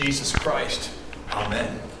Jesus Christ.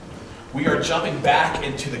 Amen. We are jumping back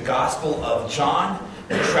into the Gospel of John.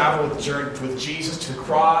 We travel with Jesus to the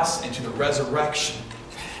cross and to the resurrection.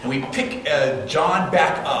 And we pick John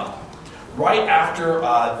back up right after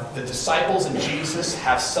the disciples and Jesus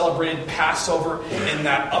have celebrated Passover in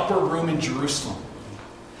that upper room in Jerusalem.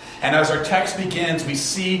 And as our text begins, we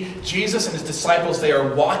see Jesus and his disciples, they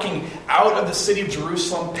are walking out of the city of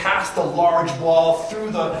Jerusalem, past the large wall,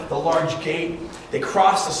 through the large gate. They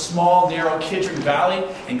cross the small, narrow Kidron Valley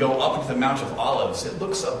and go up into the Mount of Olives. It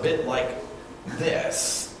looks a bit like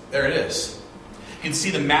this. There it is. You can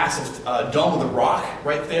see the massive Dome of the Rock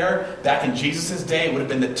right there. Back in Jesus' day, it would have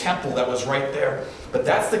been the temple that was right there. But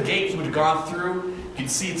that's the gate he would have gone through. You can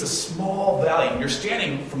see it's a small valley. And you're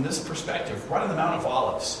standing from this perspective, right on the Mount of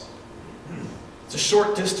Olives. It's a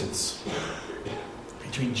short distance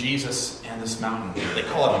between Jesus and this mountain. They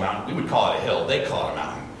call it a mountain. We would call it a hill. They call it a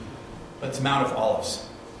mountain. But it's Mount of Olives.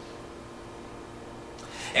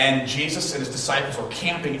 And Jesus and his disciples were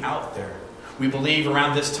camping out there. We believe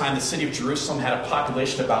around this time the city of Jerusalem had a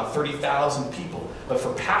population of about 30,000 people. But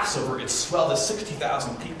for Passover, it swelled to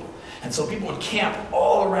 60,000 people. And so people would camp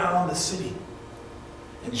all around the city.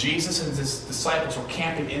 And Jesus and his disciples were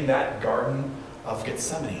camping in that Garden of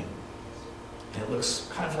Gethsemane. And it looks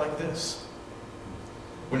kind of like this.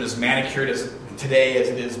 When as manicured as today as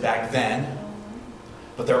it is back then.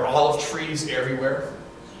 But there are olive trees everywhere.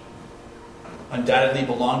 Undoubtedly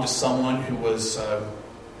belonged to someone who was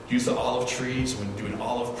used the olive trees when doing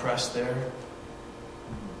olive press there.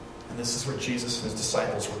 And this is where Jesus and his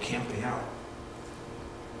disciples were camping out.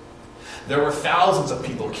 There were thousands of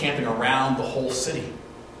people camping around the whole city,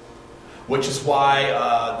 which is why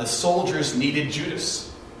the soldiers needed Judas.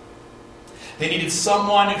 They needed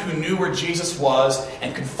someone who knew where Jesus was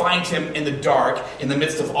and could find him in the dark in the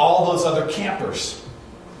midst of all those other campers.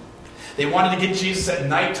 They wanted to get Jesus at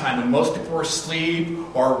nighttime when most people were asleep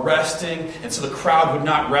or resting, and so the crowd would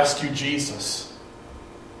not rescue Jesus.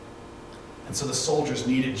 And so the soldiers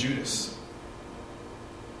needed Judas.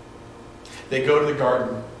 They go to the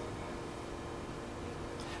garden.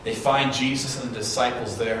 They find Jesus and the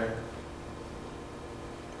disciples there.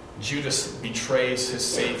 Judas betrays his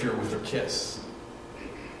Savior with a kiss.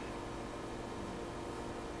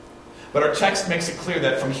 But our text makes it clear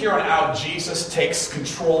that from here on out, Jesus takes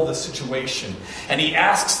control of the situation. And he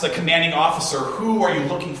asks the commanding officer, "Who are you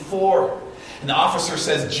looking for?" And the officer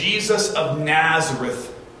says, "Jesus of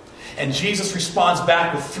Nazareth." And Jesus responds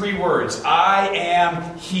back with 3 words, "I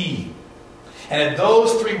am he." And at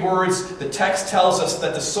those 3 words, the text tells us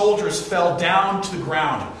that the soldiers fell down to the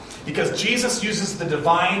ground. Because Jesus uses the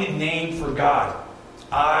divine name for God.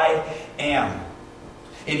 I am.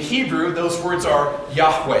 In Hebrew, those words are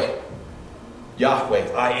Yahweh.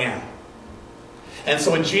 Yahweh, I am. And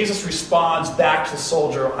so when Jesus responds back to the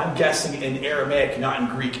soldier, I'm guessing in Aramaic, not in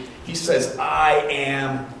Greek, he says, I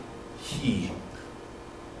am he.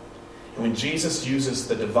 And when Jesus uses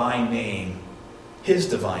the divine name, his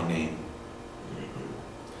divine name,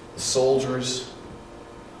 the soldiers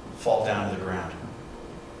fall down to the ground.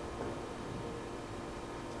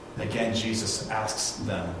 Again, Jesus asks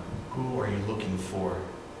them, "Who are you looking for?"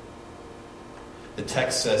 The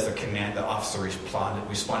text says the officer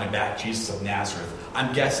responded back, "Jesus of Nazareth."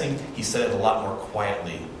 I'm guessing he said it a lot more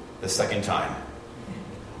quietly the second time.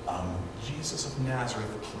 "Jesus of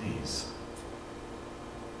Nazareth, please."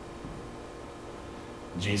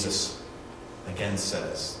 Jesus again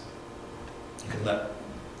says, "You can let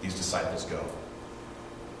these disciples go.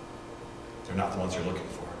 They're not the ones you're looking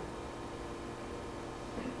for."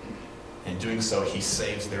 In doing so, he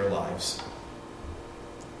saves their lives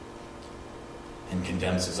and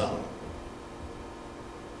condemns his own.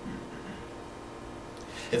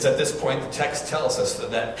 It's at this point the text tells us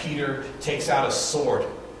that Peter takes out a sword.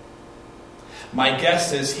 My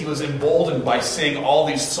guess is he was emboldened by seeing all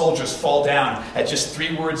these soldiers fall down at just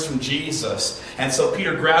 3 words from Jesus. And so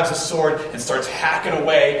Peter grabs a sword and starts hacking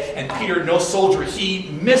away. And Peter, no soldier, he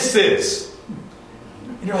misses.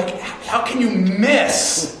 And you're like, how can you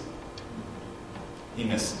miss? He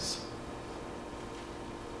misses.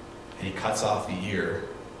 And he cuts off the ear.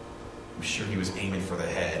 I'm sure he was aiming for the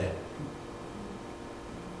head.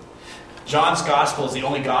 John's gospel is the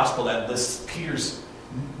only gospel that lists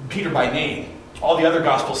Peter by name. All the other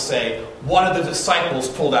gospels say one of the disciples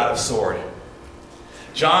pulled out a sword.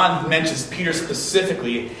 John mentions Peter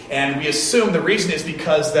specifically, and we assume the reason is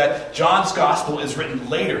because that John's gospel is written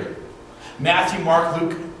later. Matthew, Mark,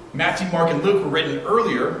 and Luke were written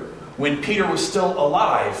earlier, when Peter was still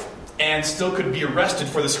alive and still could be arrested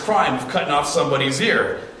for this crime of cutting off somebody's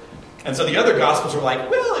ear. And so the other Gospels were like,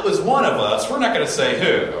 well, it was one of us. We're not going to say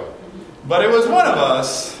who. But it was one of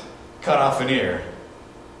us cut off an ear.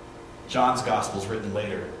 John's gospel is written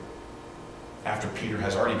later, after Peter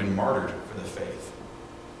has already been martyred for the faith.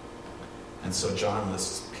 And so John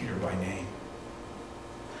lists Peter by name.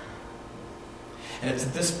 And it's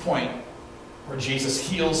at this point where Jesus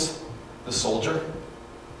heals the soldier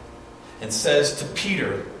and says to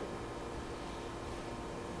Peter,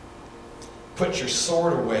 "Put your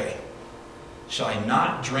sword away. Shall I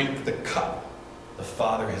not drink the cup the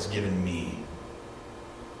Father has given me?"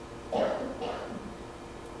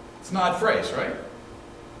 It's an odd phrase, right?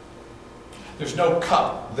 There's no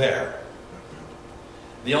cup there.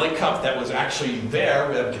 The only cup that was actually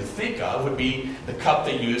there that we can think of would be the cup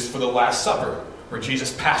they used for the Last Supper, where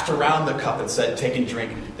Jesus passed around the cup and said, "Take and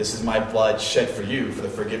drink. This is my blood shed for you for the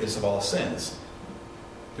forgiveness of all sins."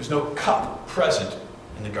 There's no cup present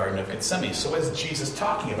in the Garden of Gethsemane. So what is Jesus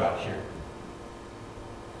talking about here?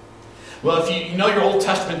 Well, if you know your Old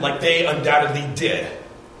Testament like they undoubtedly did,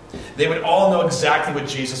 they would all know exactly what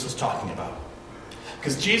Jesus was talking about.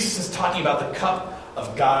 Because Jesus is talking about the cup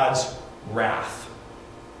of God's wrath.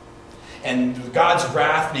 And God's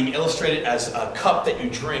wrath being illustrated as a cup that you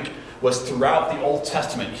drink was throughout the Old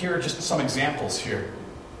Testament. Here are just some examples here.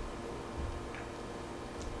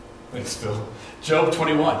 Thanks, Phil. Job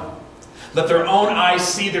 21. Let their own eyes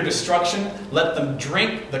see their destruction. Let them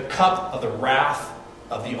drink the cup of the wrath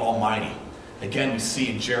of the Almighty. Again, we see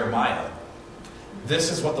in Jeremiah,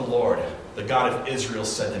 "This is what the Lord, the God of Israel,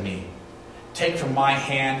 said to me. Take from my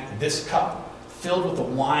hand this cup, filled with the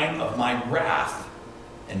wine of my wrath,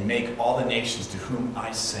 and make all the nations to whom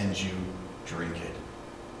I send you drink it."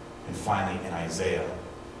 And finally, in Isaiah,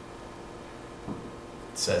 it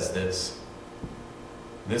says this,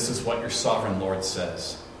 "This is what your sovereign Lord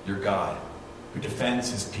says, your God, who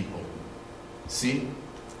defends his people. See,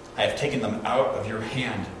 I have taken them out of your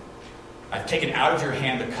hand. I've taken out of your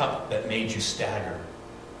hand the cup that made you stagger.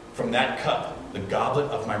 From that cup, the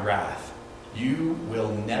goblet of my wrath, you will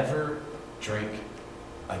never drink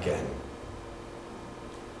again."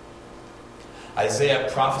 Isaiah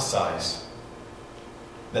prophesies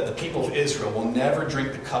that the people of Israel will never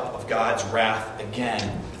drink the cup of God's wrath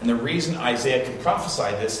again. And the reason Isaiah can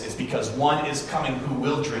prophesy this is because one is coming who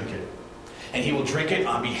will drink it. And he will drink it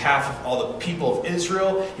on behalf of all the people of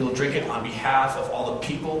Israel. He will drink it on behalf of all the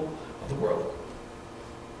people of the world.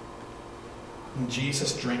 And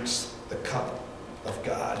Jesus drinks the cup of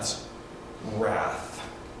God's wrath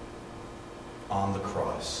on the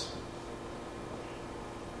cross.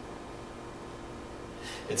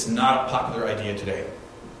 It's not a popular idea today.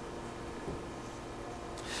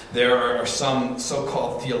 There are some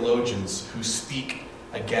so-called theologians who speak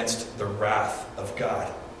against the wrath of God.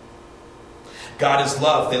 God is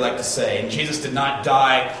love, they like to say, and Jesus did not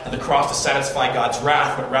die on the cross to satisfy God's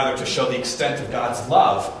wrath, but rather to show the extent of God's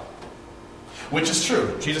love. Which is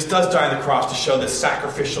true. Jesus does die on the cross to show the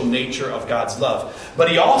sacrificial nature of God's love. But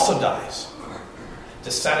he also dies to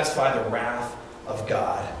satisfy the wrath of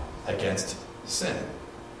God against sin.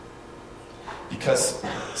 Because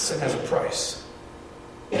sin has a price.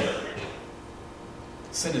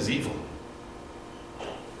 Sin is evil.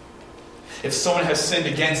 If someone has sinned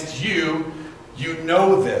against you, you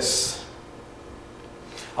know this.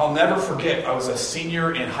 I'll never forget, I was a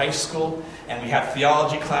senior in high school, and we had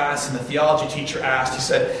theology class, and the theology teacher asked, he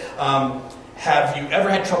said, have you ever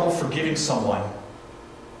had trouble forgiving someone?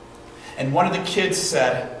 And one of the kids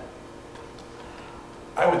said,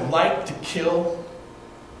 I would like to kill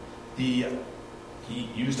he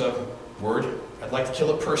used a word, I'd like to kill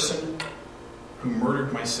a person who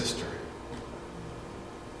murdered my sister.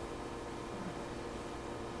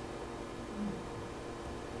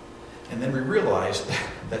 And then we realized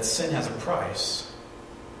that sin has a price.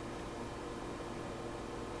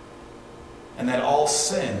 And that all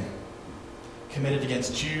sin committed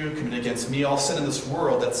against you, committed against me, all sin in this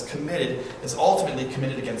world that's committed is ultimately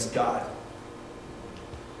committed against God.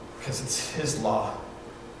 Because it's his law.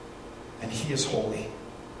 And he is holy.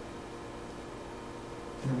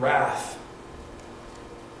 And wrath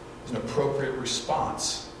is an appropriate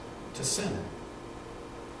response to sin.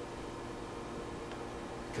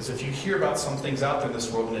 Because if you hear about some things out there in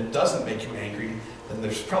this world and it doesn't make you angry, then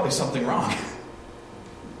there's probably something wrong.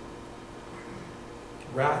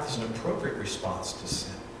 Wrath is an appropriate response to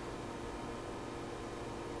sin.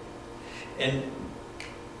 And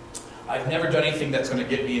I've never done anything that's going to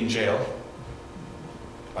get me in jail.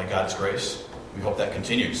 By God's grace. We hope that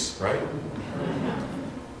continues, right?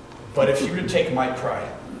 But if you were to take my pride,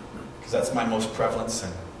 because that's my most prevalent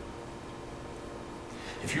sin.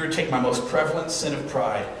 If you were to take my most prevalent sin of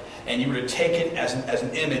pride, and you were to take it as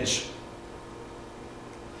an image,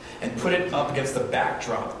 and put it up against the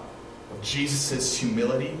backdrop of Jesus'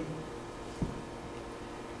 humility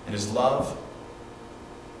and his love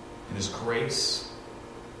and his grace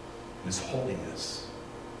and his holiness,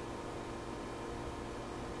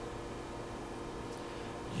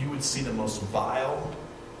 you would see the most vile,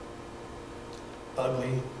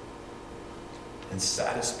 ugly, and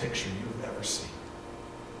saddest picture you've ever seen.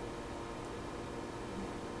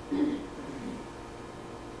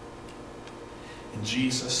 And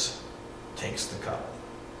Jesus takes the cup.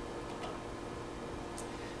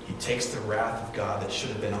 He takes the wrath of God that should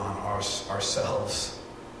have been on ourselves.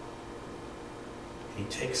 And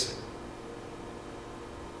he takes it.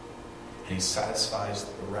 And he satisfies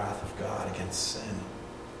the wrath of God against sin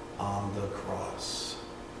on the cross.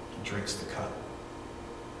 He drinks the cup.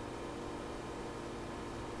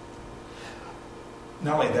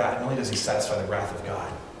 Not only that, not only does he satisfy the wrath of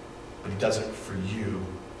God, but he does it for you,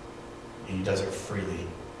 and he does it freely.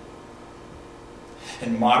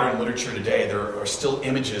 In modern literature today, there are still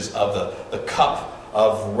images of the cup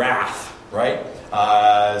of wrath, right?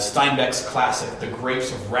 Steinbeck's classic, The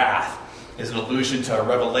Grapes of Wrath, is an allusion to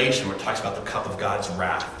Revelation where it talks about the cup of God's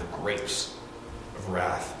wrath, the grapes of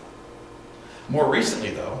wrath. More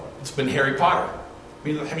recently, though, it's been Harry Potter. How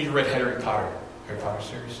many of you read Harry Potter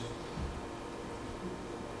series?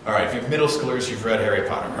 All right, if you have middle schoolers, you've read Harry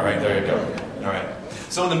Potter. All right, there you go. All right.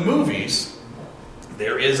 So in the movies,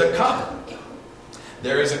 there is a cup.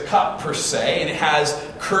 There is a cup, per se, and it has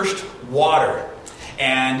cursed water.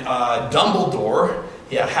 And Dumbledore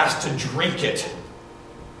has to drink it.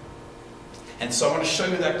 And so I'm going to show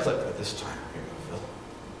you that clip at this time. Here you go, Phil.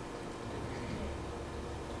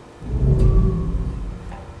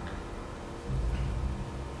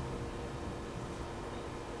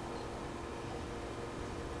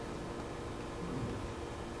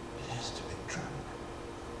 It has to be drunk.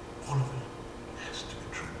 All of it has to be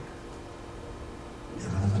drunk. You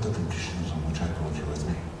remember the conditions on which I brought you with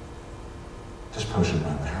me? This potion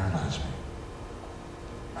might paralyze me.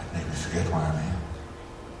 Might make me forget why I'm here.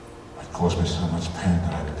 Might cause me so much pain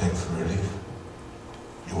that I'd beg for relief.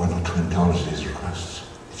 You were not to indulge these requests.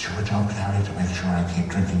 It's your job, Harry, to make sure I keep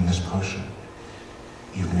drinking this potion,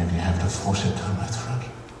 even if you have to force it down my throat.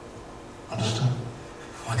 Understood?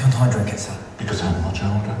 Why can't I drink it, sir? Because I'm much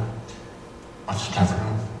older, much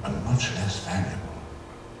cleverer, and much less valuable.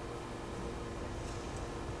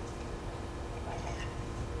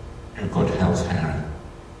 Your good health, Harry.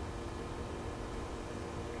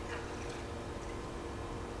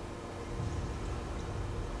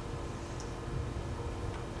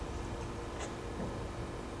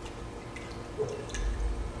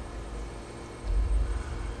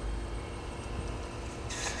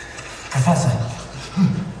 Professor.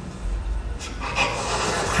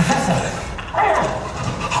 Professor.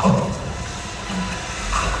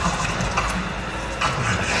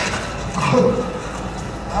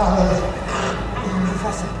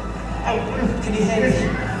 Professor. Can you hear me?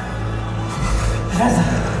 Professor.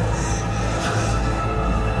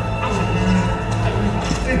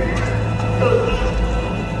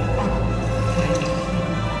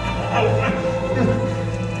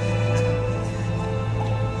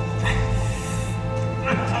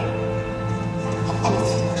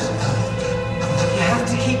 You have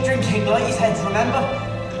to keep drinking like his heads, remember?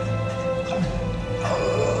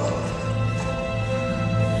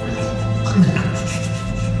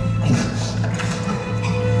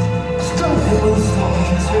 It will stop,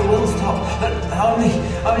 Professor, it will stop. But only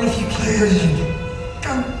if you keep drinking.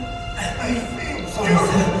 I feel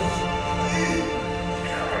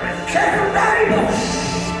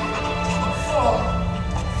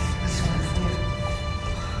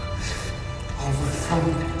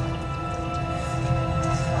Sorry,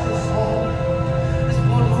 sir. There's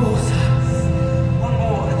one more, sir. One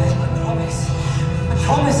more, and then I promise. I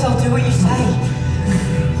promise I'll do what you say.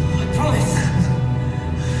 I promise.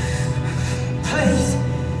 Please.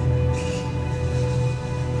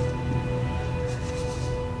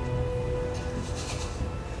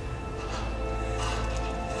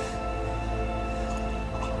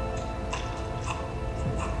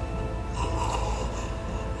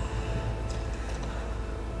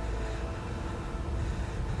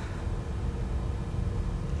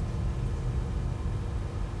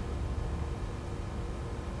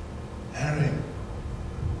 Harry.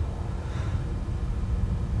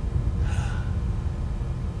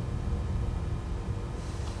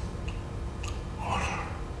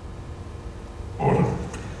 Order.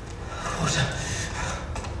 Water.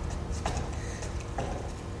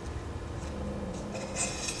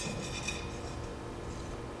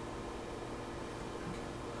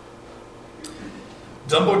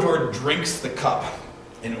 Dumbledore drinks the cup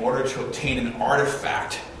in order to obtain an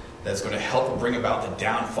artifact that's going to help bring about the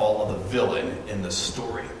downfall of the villain in the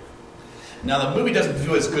story. Now, the movie doesn't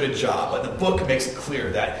do as good a job, but the book makes it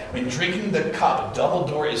clear that when drinking the cup,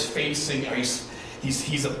 Dumbledore is facing, or he's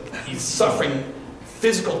suffering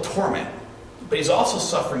physical torment, but he's also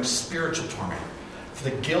suffering spiritual torment for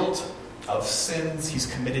the guilt of sins he's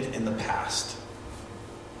committed in the past.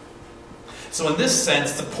 So in this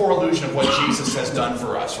sense, it's a poor illusion of what Jesus has done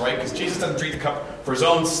for us, right? Because Jesus doesn't drink the cup for his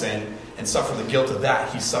own sin and suffer the guilt of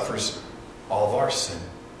that. He suffers all of our sin.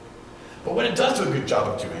 But what it does do a good job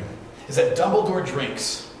of doing is that Dumbledore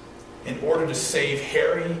drinks in order to save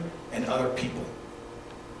Harry and other people.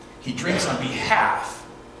 He drinks on behalf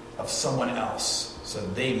of someone else so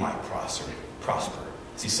they might prosper.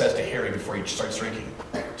 As he says to Harry before he starts drinking,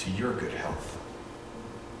 to your good health.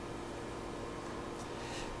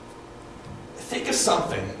 Think of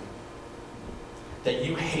something that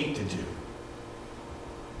you hate to do.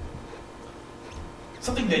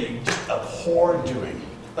 Something that you just abhor doing.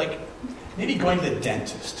 Like maybe going to the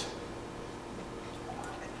dentist.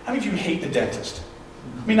 How many of you hate the dentist?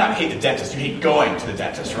 I mean, not hate the dentist, you hate going to the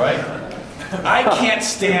dentist, right? I can't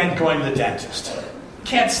stand going to the dentist.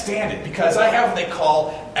 Can't stand it because I have what they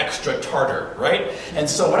call extra tartar, right? And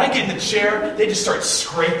so when I get in the chair, they just start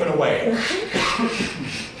scraping away.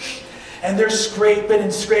 And they're scraping,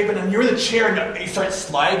 and you're in the chair, and you start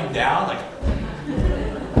sliding down, like,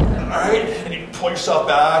 all right? And you pull yourself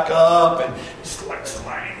back up, and just like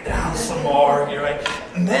sliding down some more, you're right?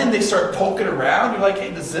 And then they start poking around. You're like,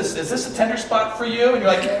 hey, is this a tender spot for you? And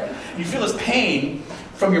you're like, you feel this pain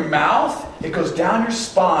from your mouth. It goes down your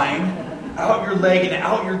spine, out your leg, and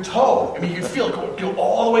out your toe. I mean, you feel it go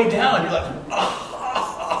all the way down. And you're like,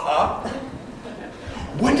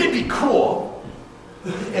 Wouldn't it be cool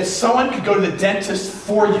if someone could go to the dentist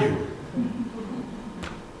for you?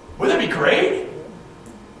 Wouldn't that be great?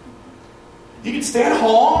 You could stay at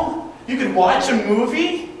home, you could watch a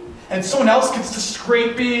movie, and someone else gets the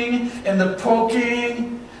scraping and the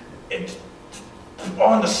poking and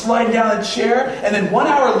on the sliding down the chair, and then 1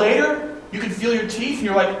 hour later, you can feel your teeth, and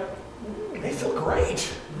you're like, they feel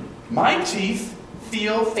great. My teeth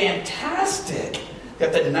feel fantastic. You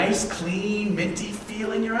got that nice, clean, minty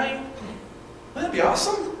feeling, you're right? Wouldn't that be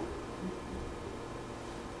awesome?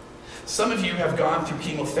 Some of you have gone through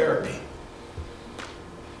chemotherapy.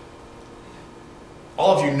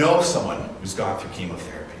 All of you know someone who's gone through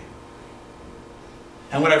chemotherapy.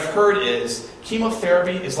 And what I've heard is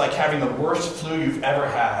chemotherapy is like having the worst flu you've ever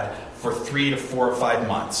had for 3 to 4 or 5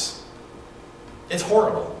 months. It's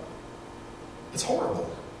horrible. It's horrible.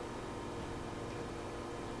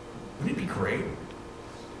 Wouldn't it be great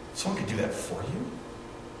if someone could do that for you?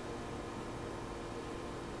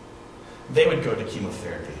 They would go to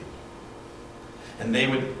chemotherapy. And they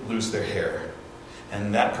would lose their hair.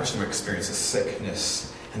 And that person would experience the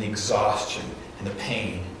sickness and the exhaustion and the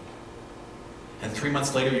pain. And 3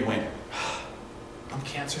 months later you went, I'm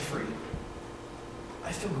cancer-free.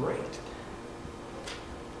 I feel great.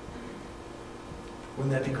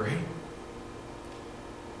 Wouldn't that be great?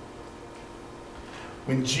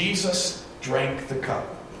 When Jesus drank the cup,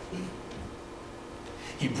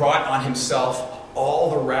 he brought on himself all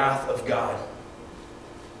the wrath of God.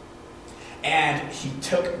 And he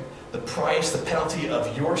took the price, the penalty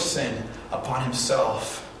of your sin upon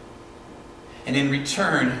himself. And in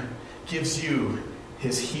return, gives you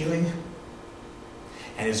his healing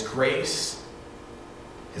and his grace,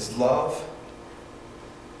 his love,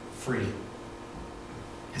 free.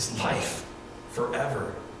 His life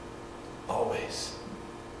forever, always.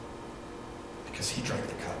 Because he drank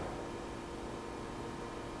the cup.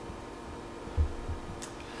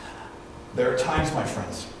 There are times, my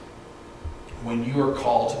friends, when you are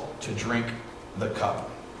called to drink the cup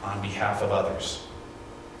on behalf of others.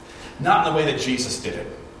 Not in the way that Jesus did it.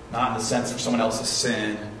 Not in the sense of someone else's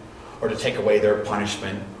sin, or to take away their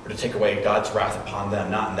punishment, or to take away God's wrath upon them.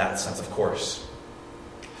 Not in that sense, of course.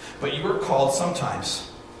 But you are called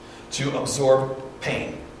sometimes to absorb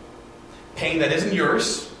pain. Pain that isn't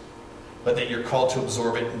yours, but that you're called to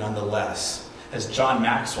absorb it nonetheless. As John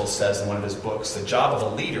Maxwell says in one of his books, the job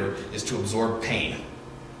of a leader is to absorb pain.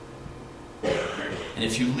 And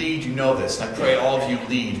if you lead, you know this. And I pray all of you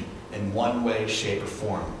lead in one way, shape, or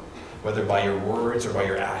form, whether by your words or by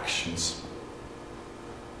your actions.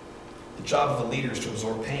 The job of a leader is to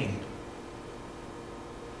absorb pain.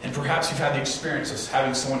 And perhaps you've had the experience of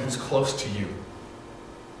having someone who's close to you,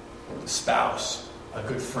 a spouse, a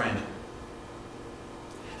good friend.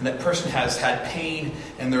 And that person has had pain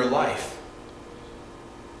in their life.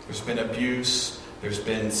 There's been abuse, there's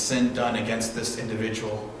been sin done against this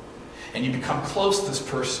individual. And you become close to this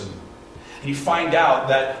person. And you find out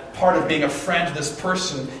that part of being a friend to this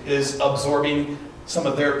person is absorbing some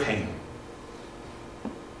of their pain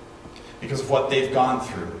because of what they've gone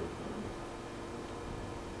through.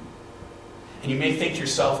 And you may think to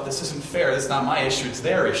yourself, this isn't fair, that's not my issue, it's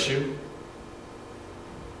their issue.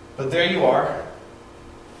 But there you are,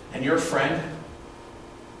 and you're a friend,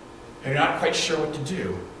 and you're not quite sure what to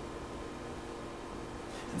do.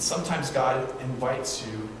 And sometimes God invites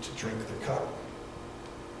you to drink the cup.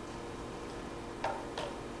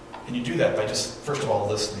 And you do that by just, first of all,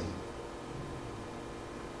 listening.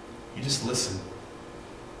 You just listen.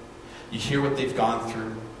 You hear what they've gone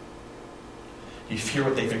through. You hear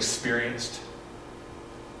what they've experienced.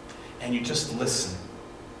 And you just listen.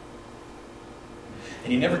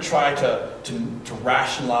 And you never try to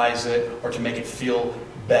rationalize it or to make it feel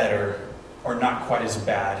better or not quite as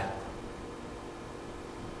bad.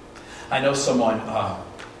 I know someone,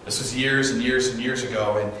 this was years and years and years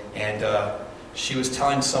ago, and she was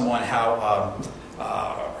telling someone how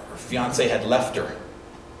her fiance had left her.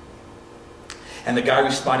 And the guy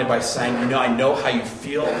responded by saying, I know how you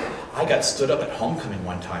feel. I got stood up at homecoming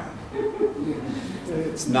one time.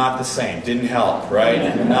 It's not the same. Didn't help,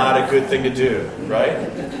 right? Not a good thing to do, right?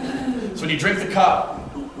 So when you drink the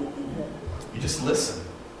cup, you just listen.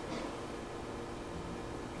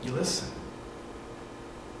 You listen.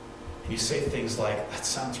 And you say things like, that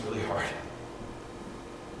sounds really hard.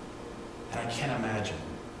 And I can't imagine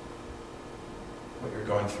what you're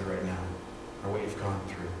going through right now, or what you've gone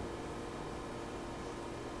through.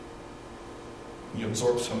 You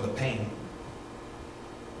absorb some of the pain.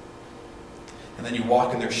 And then you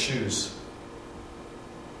walk in their shoes.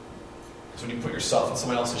 So when you put yourself in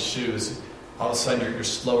someone else's shoes, all of a sudden you're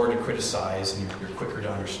slower to criticize and you're quicker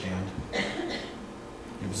to understand.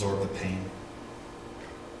 You absorb the pain.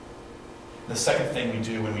 The second thing we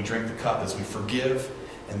do when we drink the cup is we forgive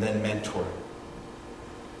and then mentor.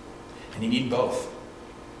 And you need both.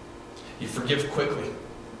 You forgive quickly,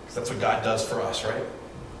 because that's what God does for us, right?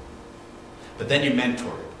 But then you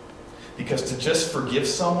mentor. Because to just forgive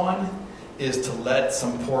someone is to let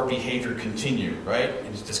some poor behavior continue, right?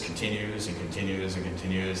 And it just continues and continues and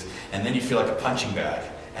continues. And then you feel like a punching bag.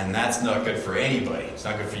 And that's not good for anybody. It's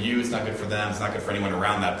not good for you, it's not good for them, it's not good for anyone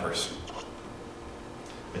around that person.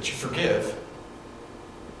 But you forgive.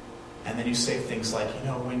 And then you say things like,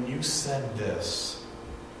 when you said this,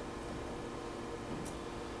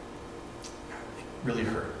 it really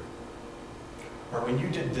hurt. Or when you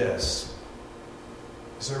did this,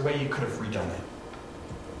 is there a way you could have redone it?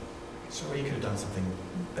 Is there a way you could have done something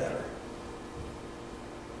better?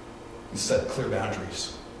 You set clear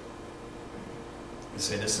boundaries. You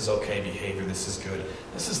say, this is okay behavior, this is good.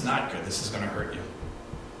 This is not good, this is going to hurt you.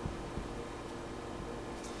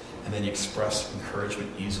 And then you express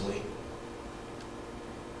encouragement easily. You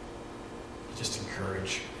just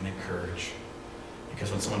encourage and encourage.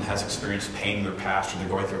 Because when someone has experienced pain in their past or they're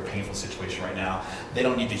going through a painful situation right now, they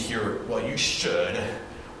don't need to hear, well, you should,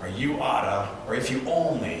 or you oughta, or if you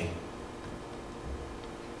only.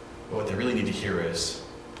 But what they really need to hear is,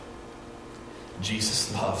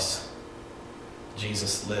 Jesus loves.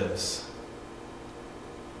 Jesus lives.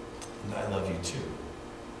 And I love you too.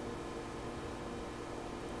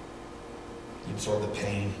 You absorb the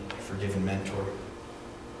pain, you forgive and mentor.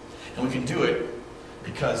 And we can do it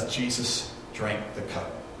because Jesus drank the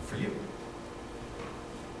cup for you.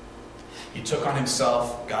 He took on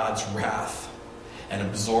himself God's wrath and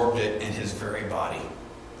absorbed it in his very body.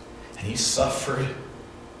 And he suffered.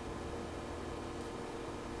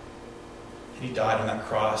 And he died on that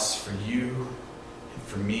cross for you and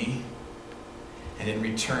for me. And in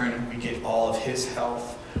return, we get all of his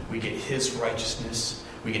health. We get his righteousness.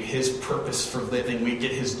 We get his purpose for living. We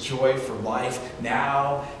get his joy for life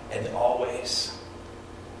now and always.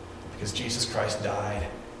 Because Jesus Christ died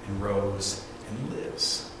and rose and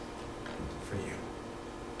lives for you.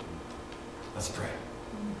 Let's pray.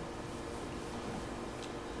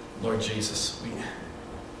 Lord Jesus, we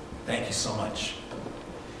thank you so much.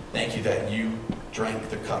 Thank you that you drank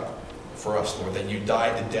the cup for us, Lord, that you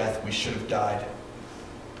died the death we should have died,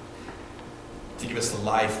 to give us the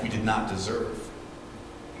life we did not deserve.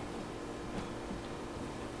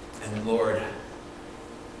 And Lord,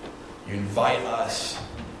 you invite us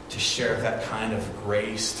to share that kind of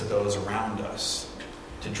grace to those around us,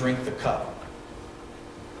 to drink the cup.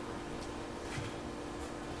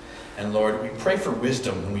 And Lord, we pray for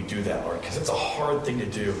wisdom when we do that, Lord, because it's a hard thing to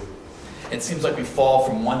do. It seems like we fall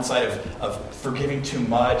from one side of forgiving too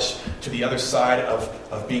much to the other side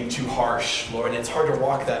of being too harsh, Lord. And it's hard to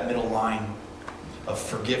walk that middle line of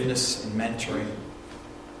forgiveness and mentoring.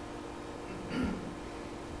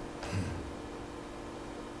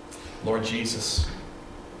 Lord Jesus,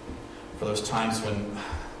 for those times when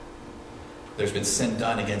there's been sin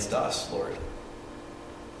done against us, Lord,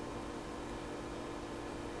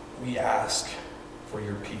 we ask for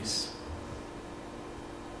your peace.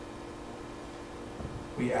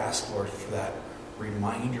 We ask, Lord, for that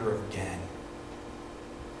reminder again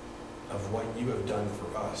of what you have done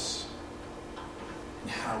for us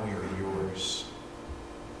and how we are yours.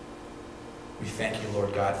 We thank you,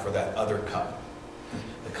 Lord God, for that other cup,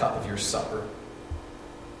 the cup of your supper,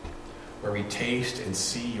 where we taste and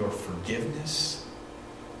see your forgiveness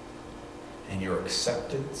and your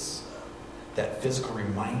acceptance, that physical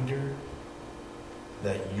reminder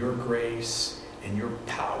that your grace and your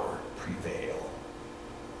power prevail.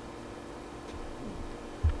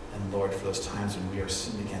 And Lord, for those times when we are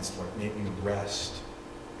sinned against, Lord, may we rest.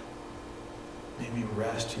 May we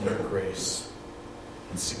rest in your grace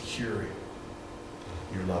and secure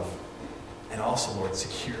your love. And also, Lord,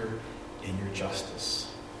 secure in your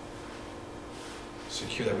justice.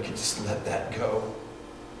 Secure that we can just let that go.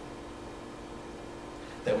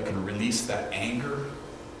 That we can release that anger.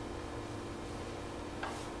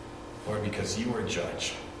 Lord, because you are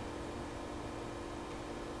judge.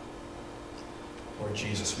 Lord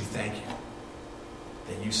Jesus, we thank you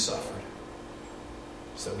that you suffered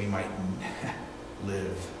so that we might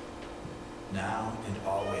live now and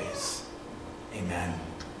always. Amen.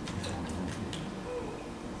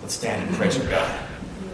 Let's stand and praise our God.